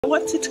I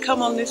wanted to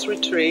come on this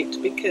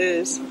retreat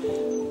because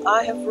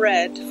I have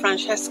read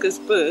Francesca's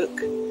book,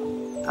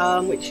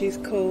 which is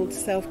called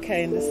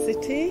Self-Care in the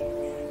City,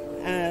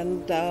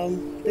 and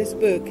this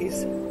book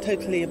is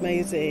totally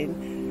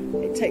amazing.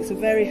 It takes a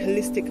very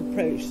holistic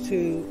approach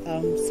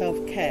to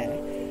self-care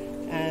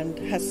and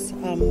has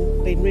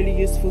been really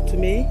useful to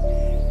me.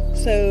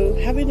 So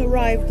having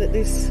arrived at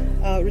this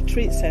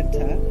retreat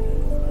centre,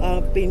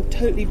 I've been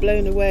totally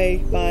blown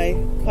away by,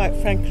 quite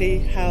frankly,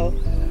 how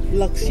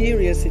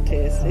luxurious it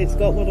is. It's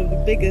got one of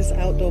the biggest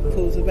outdoor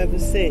pools I've ever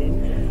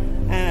seen,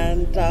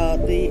 and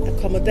the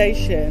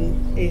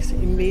accommodation is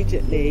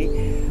immediately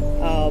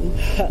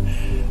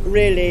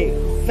really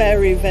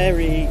very,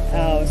 very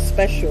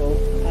special.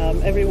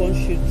 Everyone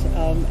should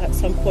at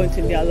some point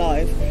in their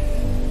life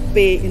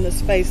be in a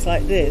space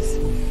like this.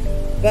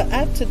 But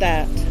add to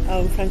that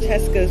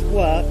Francesca's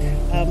work,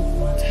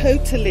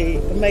 totally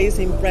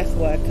amazing breath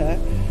worker,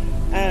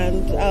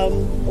 and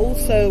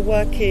also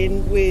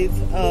working with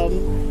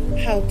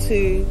how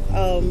to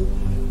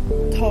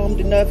calm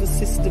the nervous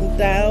system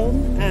down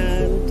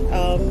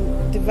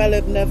and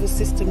develop nervous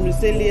system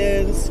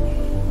resilience.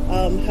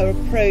 Her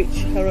approach,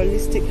 her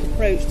holistic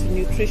approach to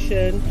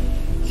nutrition.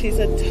 She's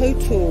a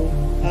total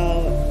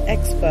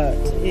expert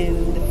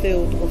in the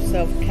field of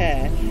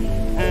self-care,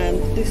 and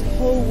this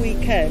whole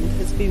weekend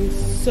has been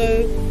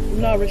so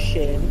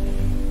nourishing.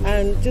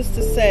 And just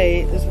to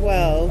say as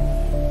well,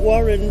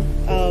 Warren,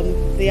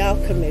 the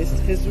alchemist,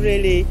 has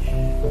really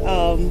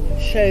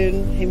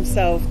shown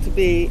himself to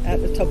be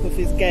at the top of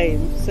his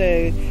game.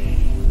 So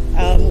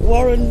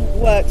Warren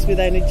works with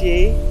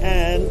energy,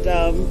 and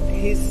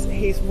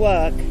his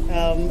work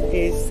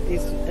is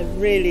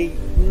really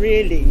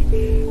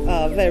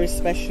very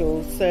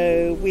special.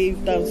 So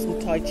we've done some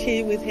Tai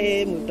Chi with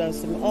him, we've done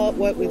some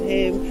artwork with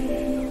him,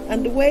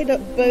 and the way that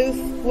both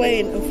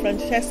Wayne and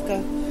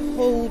Francesca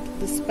hold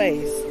the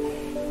space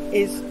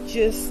is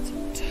just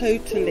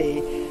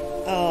totally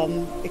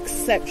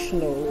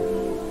exceptional.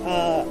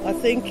 I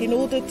think in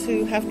order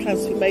to have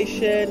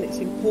transformation, it's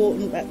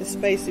important that the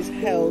space is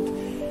held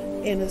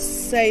in a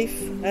safe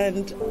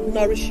and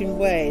nourishing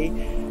way,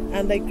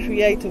 and they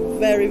create a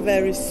very,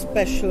 very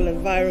special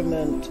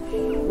environment.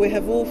 We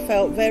have all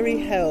felt very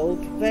held,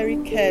 very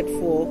cared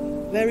for,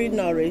 very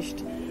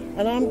nourished,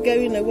 and I'm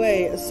going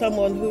away as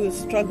someone who has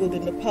struggled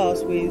in the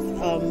past with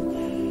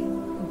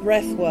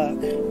breath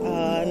work,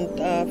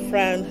 and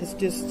Fran has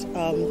just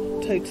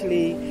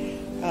totally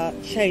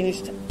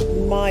changed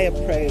my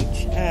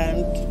approach,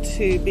 and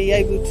to be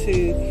able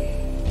to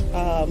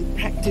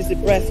practice the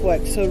breath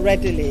work so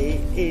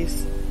readily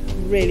is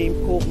really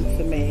important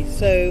for me.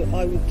 So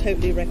I would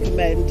totally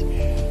recommend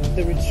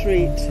the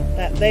retreat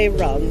that they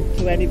run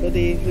to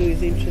anybody who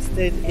is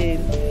interested in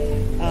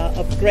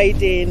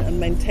upgrading and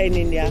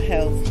maintaining their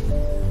health.